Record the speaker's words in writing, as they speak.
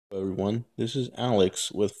Everyone, this is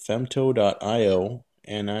Alex with Femto.io,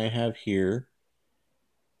 and I have here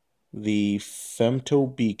the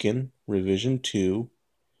FemtoBeacon Revision 2.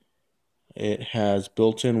 It has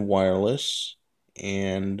built-in wireless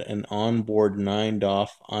and an onboard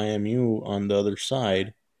 9-DOF IMU on the other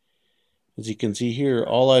side. As you can see here,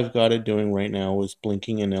 all I've got it doing right now is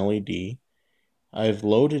blinking an LED. I've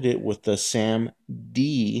loaded it with the SAM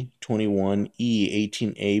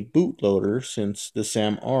D21E18A bootloader, since the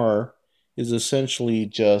SAM R is essentially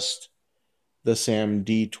just the SAM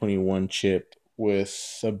D21 chip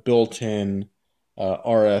with a built-in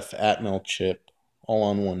RF Atmel chip all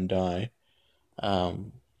on one die.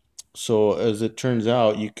 So as it turns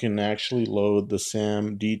out, you can actually load the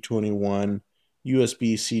SAM D21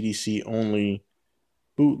 USB CDC only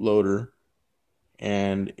bootloader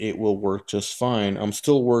and it will work just fine. I'm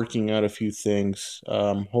still working out a few things.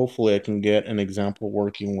 Hopefully I can get an example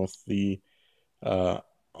working with the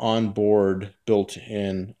onboard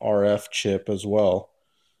built-in RF chip as well,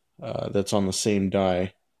 that's on the same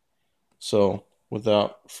die. So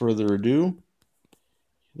without further ado,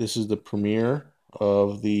 this is the premiere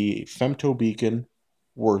of the FemtoBeacon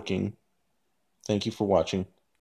working. Thank you for watching.